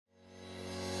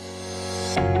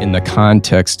In the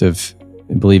context of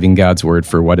believing God's word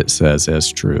for what it says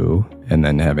as true, and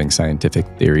then having scientific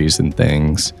theories and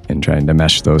things, and trying to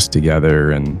mesh those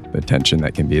together and the tension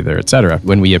that can be there, etc.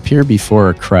 When we appear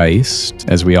before Christ,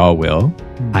 as we all will,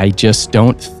 I just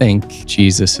don't think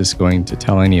Jesus is going to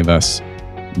tell any of us,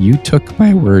 you took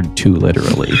my word too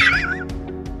literally.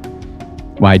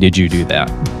 Why did you do that?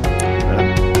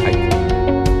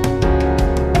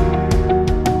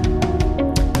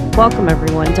 Welcome,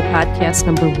 everyone, to podcast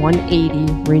number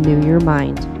 180, Renew Your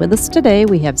Mind. With us today,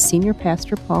 we have Senior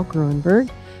Pastor Paul Gruenberg.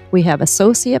 We have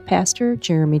Associate Pastor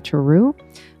Jeremy Touroo.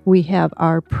 We have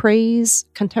our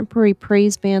contemporary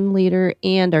praise band leader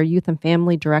and our Youth and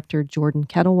Family Director, Jordan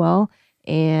Kettlewell.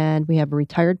 And we have a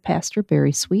retired pastor,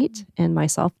 Barry Sweet, and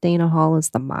myself, Dana Hall, as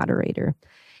the moderator.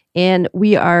 And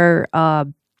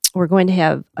we're going to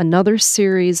have another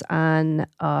series on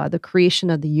the creation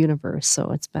of the universe.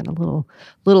 So it's been a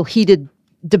little heated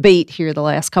debate here the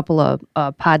last couple of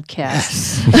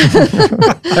podcasts.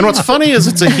 Yes. And what's funny is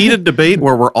it's a heated debate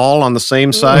where we're all on the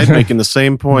same side making the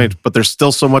same point, but there's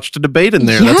still so much to debate in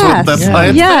there. Yes. That's why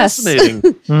it's fascinating.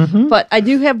 Mm-hmm. But I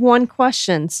do have one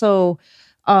question. So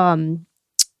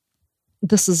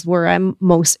this is where I'm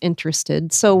most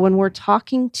interested. So when we're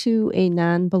talking to a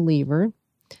non-believer,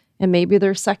 and maybe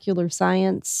they're secular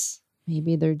science,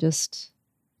 maybe they're just,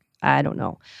 I don't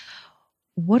know.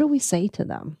 What do we say to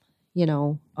them?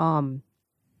 How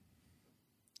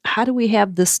do we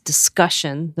have this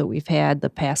discussion that we've had the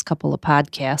past couple of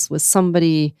podcasts with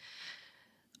somebody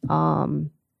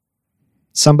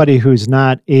who's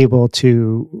not able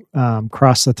to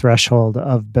cross the threshold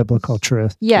of biblical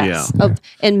truth? Yes. Yeah.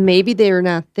 And maybe they're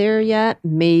not there yet.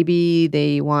 Maybe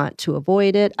they want to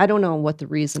avoid it. I don't know what the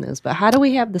reason is, but how do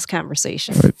we have this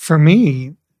conversation? For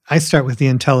me, I start with the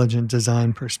intelligent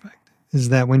design perspective, is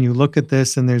that when you look at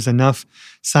this and there's enough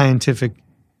scientific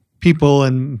people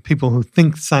and people who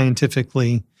think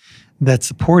scientifically that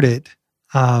support it,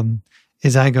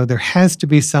 as I go, there has to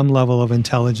be some level of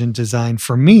intelligent design.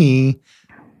 For me,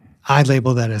 I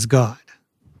label that as God,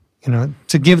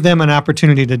 to give them an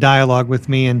opportunity to dialogue with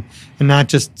me and not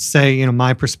just say,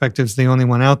 my perspective's the only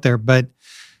one out there, but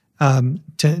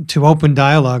to open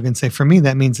dialogue and say, for me,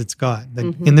 that means it's God. That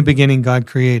in the beginning, God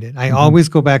created. I always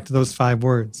go back to those 5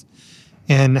 words.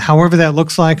 And however that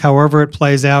looks like, however it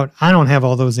plays out, I don't have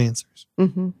all those answers.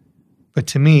 Mm-hmm. But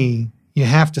to me, you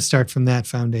have to start from that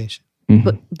foundation. Mm-hmm.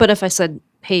 But if I said,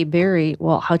 hey, Barry,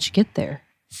 well, how'd you get there?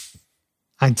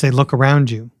 I'd say, look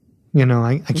around you.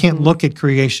 I can't look at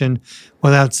creation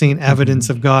without seeing evidence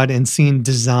of God and seeing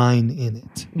design in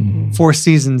it. Mm-hmm. 4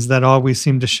 seasons that always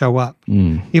seem to show up,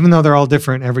 even though they're all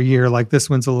different every year. Like this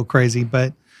one's a little crazy,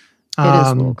 but it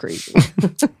is a little crazy.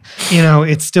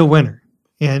 It's still winter,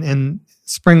 and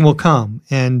spring will come,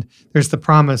 and there's the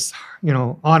promise.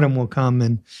 Autumn will come,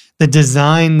 and the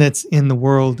design that's in the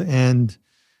world, and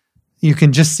you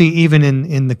can just see even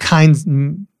in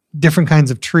the different kinds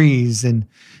of trees, and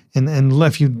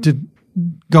if you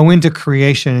go into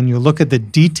creation and you look at the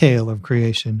detail of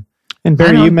creation. And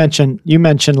Barry, you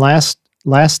mentioned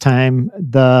last time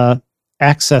the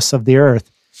axis of the earth.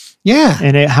 Yeah.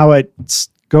 And how it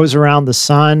goes around the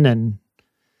sun and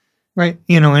right.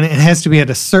 And it has to be at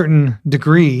a certain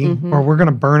degree or we're going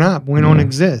to burn up. We don't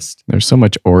exist. There's so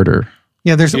much order.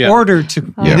 Yeah, there's order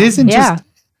to it. Isn't just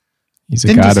He's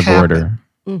a God of order.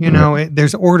 Mm-hmm.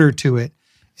 There's order to it.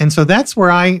 And so that's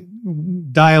where I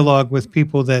dialogue with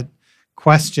people that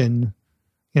question,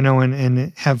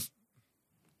 and have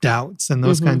doubts and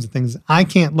those kinds of things. I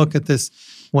can't look at this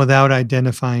without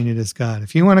identifying it as God.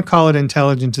 If you want to call it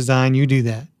intelligent design, you do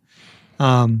that.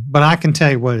 But I can tell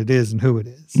you what it is and who it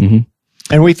is. Mm-hmm.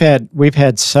 And we've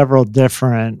had several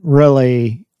different,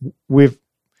 really, we've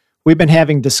been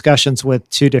having discussions with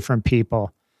 2 different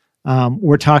people.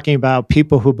 We're talking about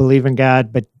people who believe in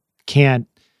God but can't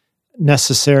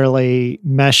necessarily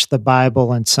mesh the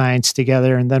Bible and science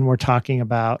together. And then we're talking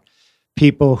about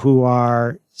people who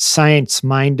are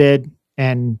science-minded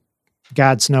and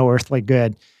God's no earthly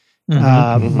good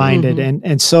minded.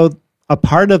 And so a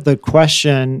part of the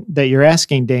question that you're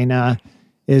asking, Dana,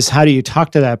 is how do you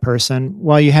talk to that person?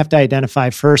 Well, you have to identify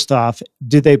first off,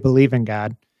 do they believe in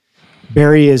God?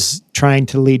 Barry is trying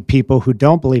to lead people who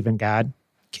don't believe in God.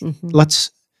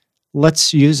 Let's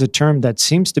use a term that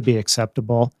seems to be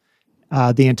acceptable,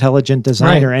 the intelligent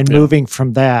designer, and moving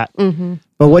from that. Mm-hmm.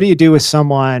 But what do you do with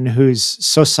someone who's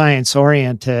so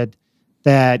science-oriented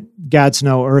that God's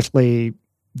no earthly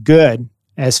good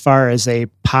as far as a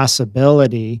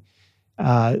possibility?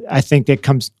 I think that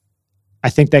comes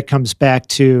back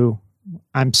to,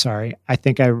 I'm sorry, I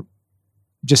think I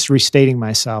just restating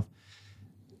myself.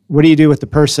 what do you do with the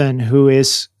person who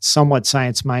is somewhat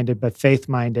science-minded but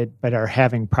faith-minded, but are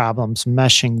having problems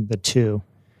meshing the two?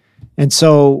 And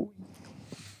so,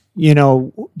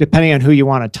 depending on who you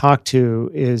want to talk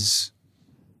to is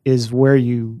where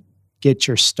you get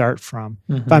your start from.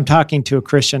 Mm-hmm. If I'm talking to a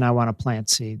Christian, I want to plant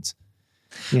seeds.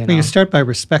 You start by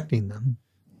respecting them.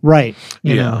 Right.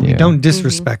 You don't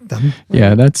disrespect them.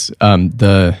 Yeah, that's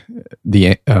our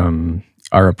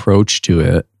approach to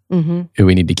it. Mm-hmm.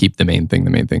 We need to keep the main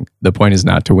thing. The point is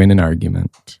not to win an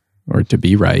argument or to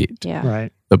be right. Yeah.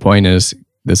 Right. The point is,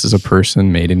 this is a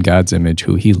person made in God's image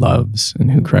who he loves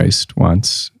and who Christ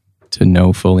wants to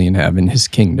know fully and have in his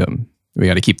kingdom. We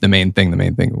got to keep the main thing.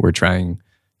 We're trying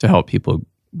to help people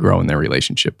grow in their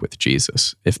relationship with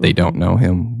Jesus. If they don't know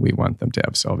him, we want them to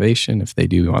have salvation. If they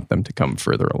do, we want them to come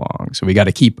further along. So we got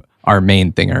to keep our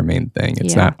main thing.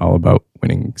 It's not all about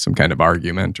winning some kind of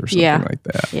argument or something like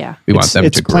that. Yeah. We want them to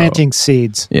grow. It's planting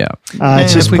seeds. Yeah. And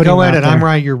it's just if we go at it, there. I'm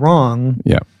right, you're wrong.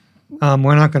 Yeah.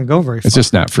 We're not going to go very far. It's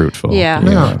just not fruitful. Yeah.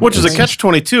 No. Which is a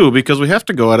catch-22 because we have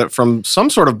to go at it from some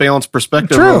sort of balanced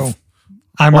perspective. True.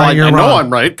 I'm right, you're I wrong. know I'm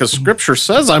right because Scripture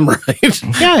says I'm right.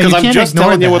 Yeah, you because I'm can't just ignore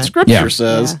telling you what that. Scripture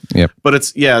says. Yeah. But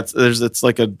it's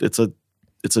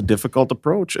a difficult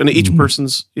approach, and each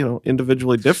person's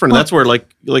individually different. And that's where,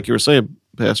 like you were saying,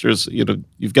 pastors,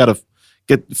 you've got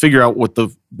to figure out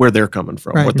where they're coming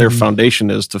from, Right. what their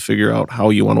foundation is, to figure out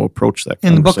how you want to approach that.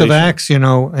 In the book of conversation.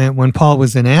 Acts, when Paul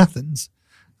was in Athens,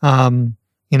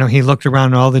 he looked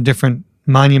around all the different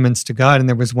monuments to God, and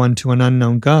there was one to an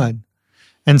unknown God.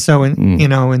 And so,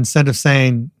 instead of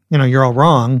saying, you're all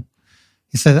wrong,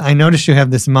 he said, I notice you have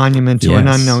this monument to an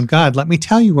unknown God. Let me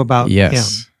tell you about him.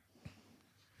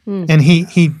 And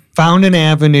he found an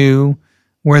avenue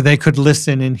where they could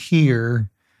listen and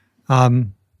hear.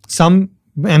 Some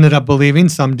ended up believing,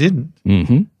 some didn't.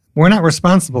 Mm-hmm. We're not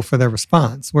responsible for their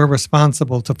response. We're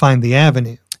responsible to find the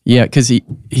avenue. Yeah, because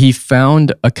he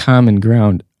found a common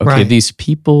ground. Okay, Right. These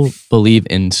people believe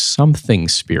in something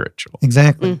spiritual,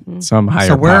 Exactly. some higher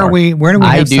So where power. are we? Where do we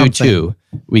I have do something? too.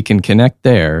 We can connect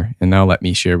there, and now let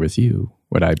me share with you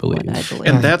what I believe.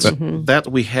 And that's that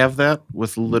we have that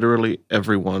with literally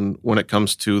everyone when it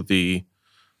comes to the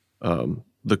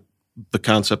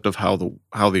concept of how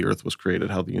the earth was created,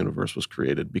 how the universe was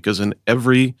created. Because in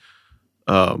every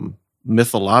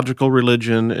mythological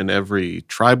religion, in every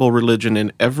tribal religion,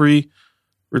 in every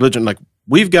religion, like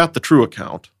we've got the true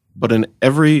account, but in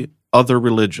every other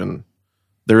religion,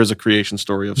 there is a creation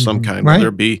story of some kind, Right. whether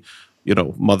it be,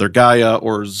 Mother Gaia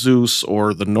or Zeus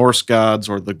or the Norse gods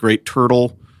or the great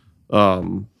turtle.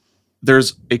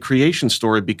 There's a creation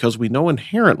story because we know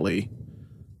inherently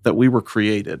that we were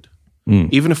created,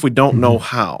 even if we don't know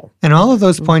how. And all of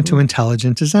those point to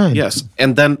intelligent design. Yes.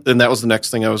 And that was the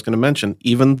next thing I was going to mention.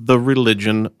 Even the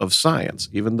religion of science,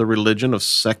 even the religion of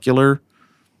secular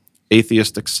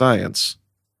atheistic science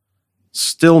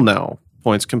still now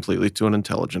points completely to an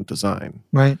intelligent design.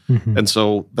 Right. And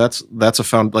so that's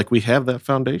we have that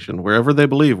foundation. Wherever they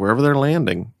believe, wherever they're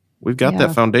landing, we've got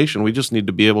that foundation. We just need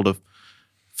to be able to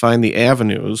find the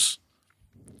avenues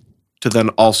to then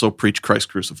also preach Christ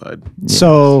crucified.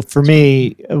 So for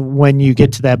me, when you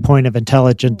get to that point of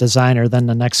intelligent designer, then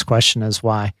the next question is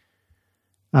why?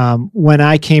 When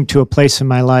I came to a place in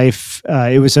my life,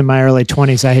 it was in my early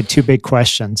 20s, I had two big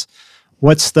questions.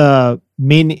 What's the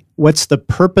meaning? What's the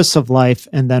purpose of life?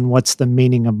 And then what's the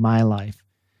meaning of my life?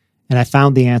 And I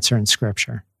found the answer in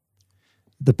Scripture.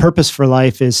 The purpose for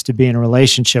life is to be in a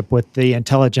relationship with the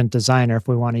intelligent designer, if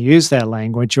we want to use that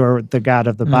language, or the God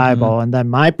of the Bible. And then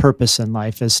my purpose in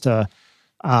life is to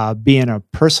be in a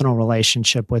personal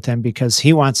relationship with him, because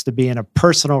he wants to be in a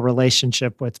personal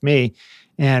relationship with me.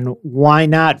 And why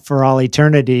not for all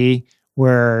eternity,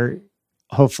 where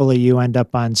hopefully you end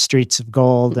up on streets of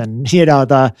gold and,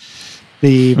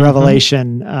 the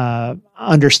revelation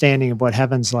understanding of what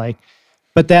heaven's like.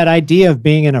 But that idea of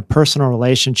being in a personal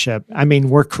relationship,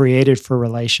 we're created for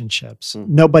relationships.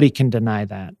 Nobody can deny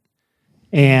that.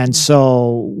 And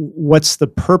so what's the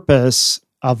purpose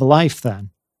of life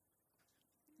then?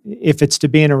 If it's to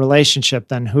be in a relationship,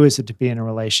 then who is it to be in a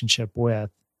relationship with?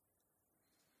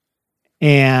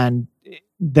 And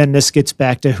then this gets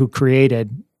back to who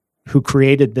created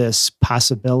this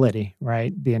possibility,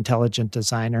 right? The intelligent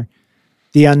designer,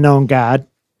 the unknown God.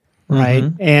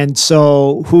 Right. And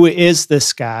so who is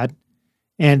this God?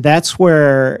 And that's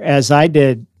where, as I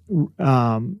did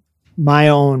my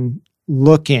own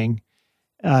looking,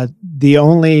 the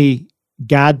only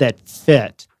God that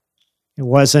fit, it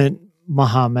wasn't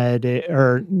Muhammad,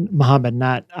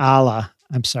 not Allah.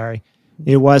 I'm sorry.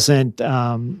 It wasn't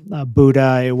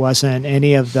Buddha. It wasn't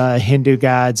any of the Hindu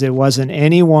gods. It wasn't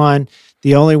anyone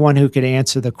the only one who could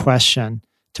answer the question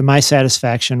to my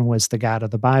satisfaction was the God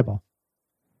of the Bible.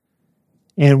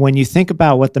 And when you think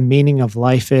about what the meaning of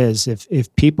life is,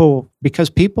 if people, because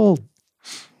people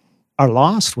are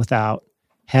lost without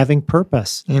having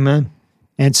purpose. Amen.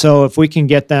 And so if we can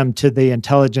get them to the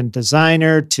intelligent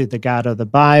designer, to the God of the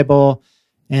Bible,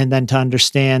 and then to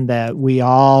understand that we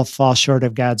all fall short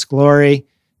of God's glory,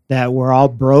 that we're all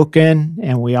broken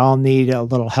and we all need a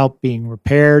little help being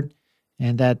repaired,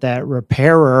 and that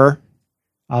repairer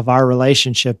of our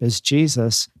relationship is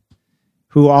Jesus,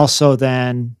 who also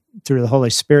then, through the Holy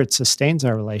Spirit, sustains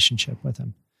our relationship with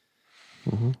him.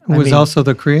 Who is also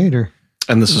the creator.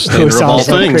 And the sustainer of all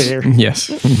things.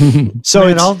 Yes. So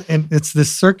and it's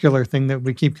this circular thing that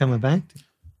we keep coming back to.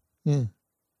 Yeah.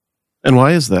 And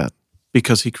why is that?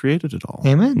 Because he created it all.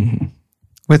 Amen. Mm-hmm.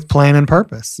 With plan and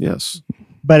purpose. Yes.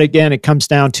 But again, it comes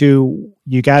down to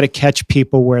you got to catch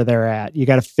people where they're at. You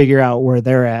got to figure out where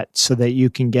they're at so that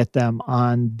you can get them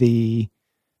on the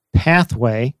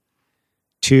pathway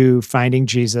to finding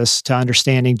Jesus, to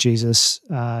understanding Jesus,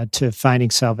 to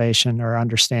finding salvation or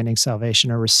understanding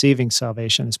salvation or receiving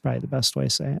salvation is probably the best way to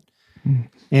say it. Mm-hmm.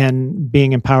 And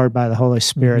being empowered by the Holy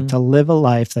Spirit to live a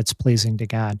life that's pleasing to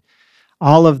God.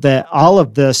 All of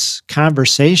this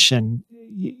conversation,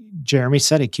 Jeremy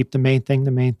said it, keep the main thing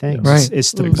the main thing. Right.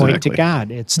 It's to point to God.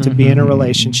 It's to be in a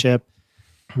relationship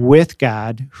with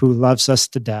God who loves us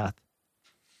to death.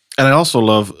 And I also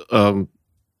love,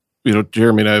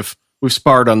 Jeremy and we've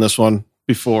sparred on this one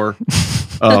before,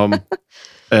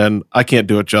 and I can't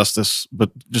do it justice,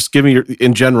 but just give me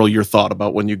in general, your thought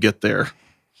about when you get there.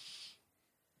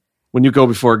 When you go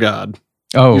before God.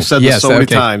 Oh, you've said this so many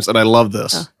times, and I love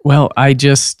this. Well, I've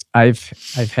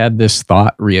had this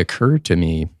thought reoccur to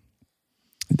me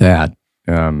that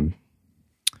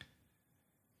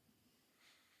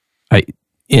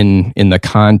in the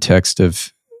context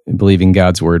of believing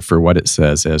God's word for what it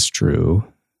says as true,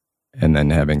 and then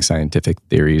having scientific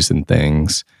theories and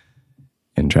things,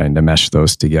 and trying to mesh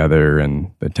those together,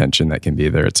 and the tension that can be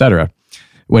there, etc.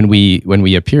 When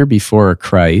we appear before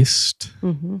Christ,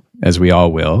 as we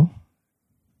all will,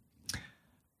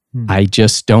 I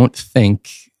just don't think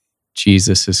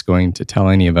Jesus is going to tell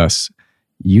any of us,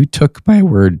 you took my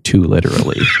word too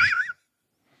literally.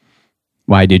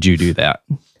 Why did you do that?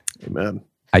 Amen.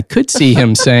 I could see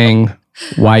him saying,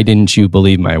 why didn't you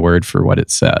believe my word for what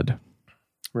it said?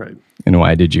 Right. And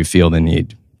why did you feel the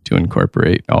need to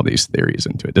incorporate all these theories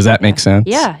into it? Does that make sense?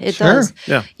 Yeah, it does.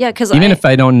 Yeah. Yeah, because even if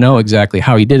I don't know exactly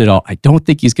how he did it all, I don't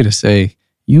think he's going to say,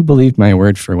 you believed my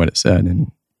word for what it said.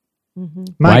 And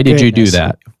why did you do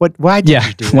that? Why did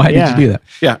you do that? Why did you do that?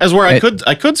 Yeah, as where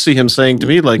I could see him saying to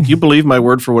me, like, you believe my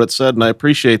word for what it said, and I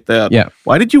appreciate that. Yeah.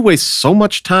 Why did you waste so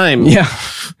much time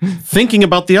thinking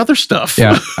about the other stuff?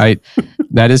 Yeah,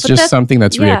 that is just something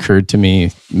that's reoccurred to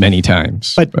me many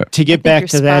times. But to get back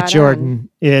to that, Jordan,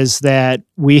 is that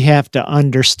we have to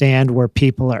understand where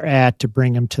people are at to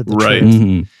bring them to the truth.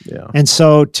 Mm-hmm. Yeah. And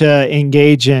so to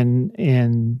engage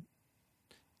in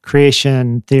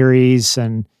creation theories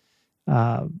and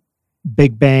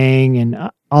Big Bang and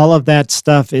all of that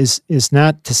stuff is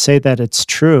not to say that it's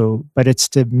true, but it's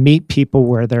to meet people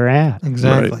where they're at.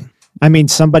 Exactly. Right. I mean,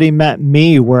 somebody met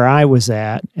me where I was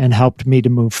at and helped me to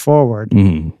move forward.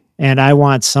 Mm-hmm. And I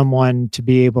want someone to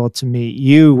be able to meet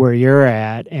you where you're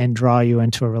at and draw you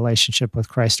into a relationship with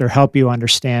Christ, or help you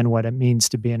understand what it means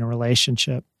to be in a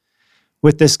relationship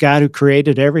with this God who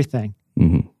created everything.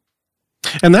 Mm-hmm.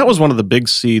 And that was one of the big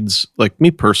seeds, like me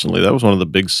personally, that was one of the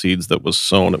big seeds that was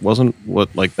sown. It wasn't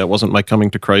that wasn't my coming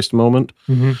to Christ moment.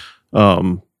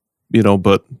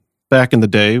 But back in the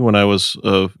day when I was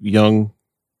a young,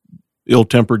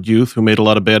 ill-tempered youth who made a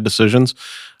lot of bad decisions,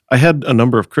 I had a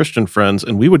number of Christian friends,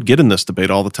 and we would get in this debate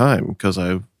all the time because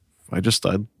I'm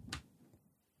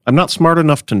not smart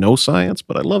enough to know science,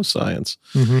 but I love science.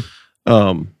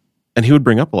 And he would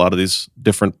bring up a lot of these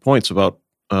different points about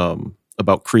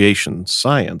creation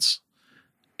science.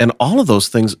 And all of those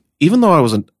things, even though I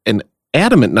was an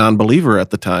adamant non-believer at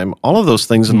the time, all of those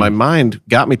things in my mind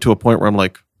got me to a point where I'm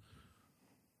like,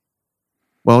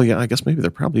 well, yeah, I guess maybe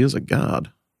there probably is a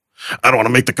God. I don't want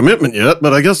to make the commitment yet,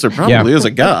 but I guess there probably is a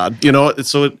God,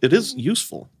 so it is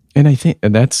useful. And I think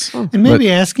that's... And maybe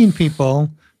asking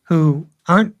people who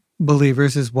aren't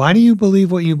believers is, why do you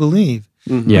believe what you believe?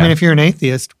 Yeah. I mean, if you're an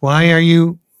atheist, why are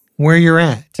you where you're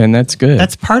at? And that's good.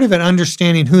 That's part of it,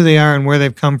 understanding who they are and where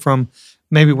they've come from,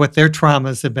 maybe what their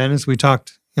traumas have been, as we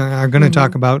are going to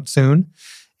talk about soon,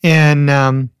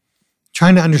 and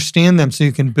trying to understand them so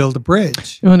you can build a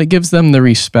bridge. And it gives them the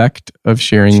respect of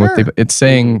sharing what it's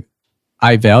saying,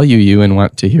 I value you and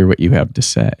want to hear what you have to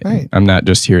say. Right. I'm not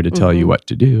just here to tell you what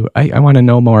to do. I want to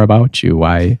know more about you.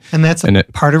 Why? And that's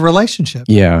part of relationship.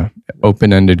 Yeah.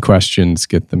 Open-ended questions,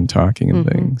 get them talking and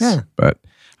things. Yeah. But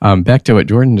back to what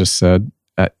Jordan just said,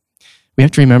 we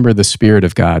have to remember the Spirit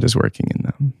of God is working in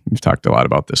them. We've talked a lot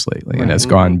about this lately and has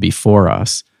gone before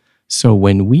us. So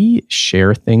when we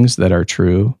share things that are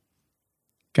true,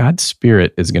 God's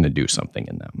Spirit is going to do something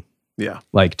in them. Yeah.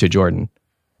 Like to Jordan,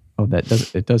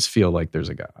 it does feel like there's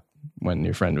a God when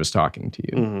your friend was talking to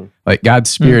you. Like God's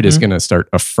Spirit is going to start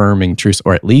affirming truths,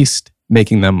 or at least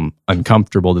making them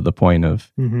uncomfortable to the point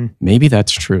of maybe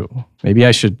that's true. Maybe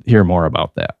I should hear more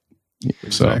about that.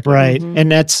 So Right.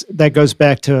 And that goes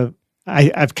back to,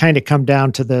 I've kind of come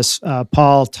down to this.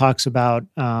 Paul talks about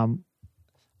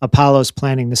Apollos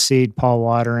planting the seed, Paul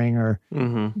watering, or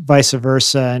vice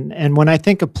versa. And when I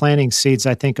think of planting seeds,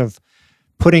 I think of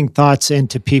putting thoughts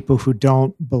into people who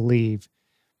don't believe.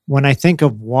 When I think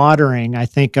of watering, I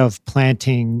think of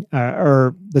planting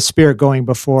or the Spirit going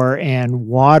before and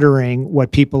watering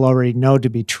what people already know to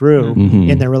be true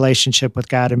in their relationship with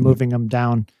God and moving them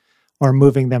down or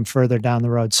moving them further down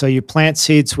the road. So you plant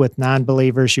seeds with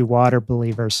non-believers, you water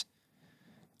believers,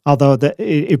 although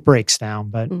it breaks down.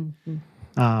 But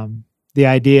the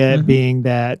idea being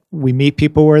that we meet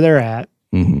people where they're at,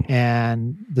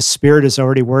 and the Spirit is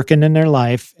already working in their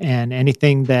life, and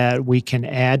anything that we can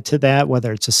add to that,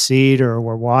 whether it's a seed or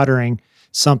we're watering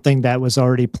something that was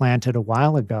already planted a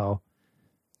while ago,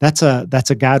 that's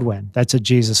a God win. That's a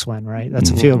Jesus win, right?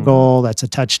 That's a field goal. That's a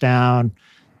touchdown.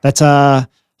 That's a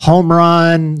home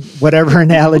run, whatever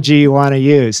analogy you want to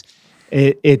use.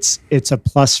 It's a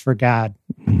plus for God.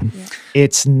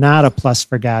 It's not a plus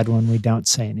for God when we don't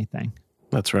say anything.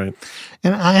 That's right.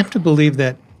 And I have to believe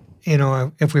that,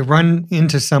 if we run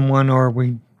into someone or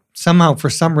we somehow,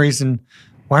 for some reason,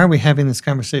 why are we having this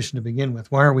conversation to begin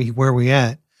with? Why are we where we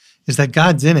at? Is that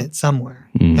God's in it somewhere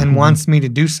and wants me to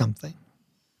do something.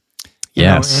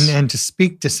 Yes. And to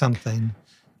speak to something.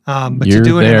 But You're to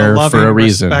do it in a there loving, for a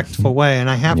reason. respectful way. And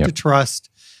I have to trust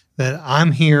that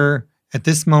I'm here at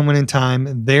this moment in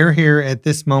time. They're here at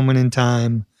this moment in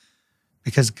time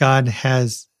because God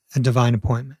has a divine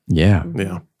appointment. Yeah.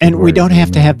 And we don't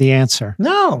have to have the answer.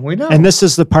 No, we don't. And this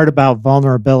is the part about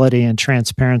vulnerability and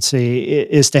transparency,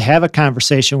 is to have a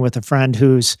conversation with a friend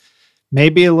who's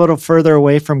maybe a little further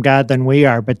away from God than we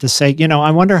are, but to say,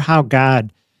 I wonder how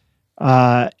God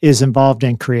is involved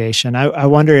in creation. I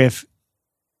wonder if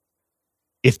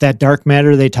that dark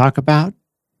matter they talk about,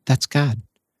 that's God.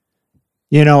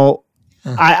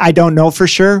 I don't know for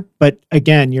sure, but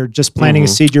again, you're just planting a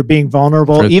seed. You're being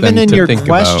vulnerable, even in your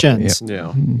questions.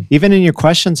 Even in your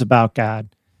questions about God,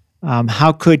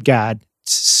 how could God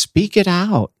speak it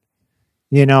out?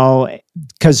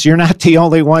 Because you're not the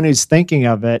only one who's thinking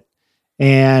of it,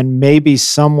 and maybe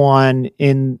someone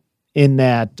in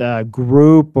that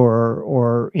group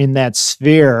or in that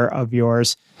sphere of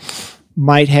yours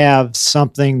might have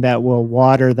something that will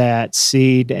water that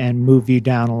seed and move you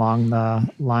down along the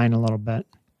line a little bit.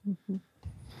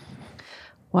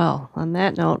 Well, on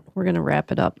that note, we're going to wrap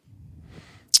it up.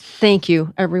 Thank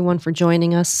you, everyone, for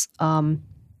joining us.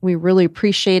 We really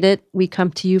appreciate it. We come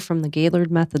to you from the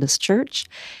Gaylord Methodist Church,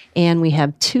 and we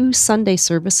have 2 Sunday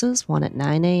services, one at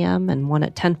 9 a.m. and one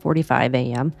at 10:45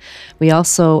 a.m. We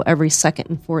also, every second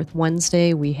and fourth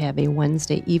Wednesday, we have a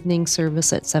Wednesday evening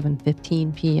service at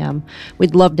 7:15 p.m.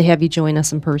 We'd love to have you join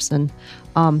us in person.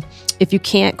 If you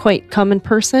can't quite come in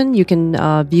person, you can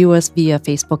view us via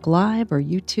Facebook Live or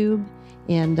YouTube.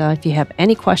 And if you have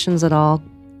any questions at all,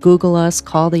 Google us,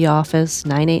 call the office,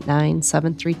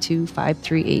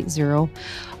 989-732-5380.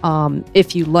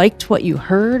 If you liked what you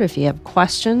heard, if you have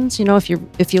questions, if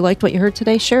you liked what you heard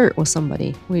today, share it with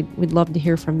somebody. We'd love to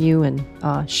hear from you and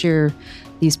share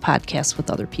these podcasts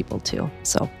with other people too.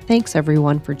 So thanks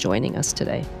everyone for joining us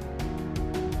today.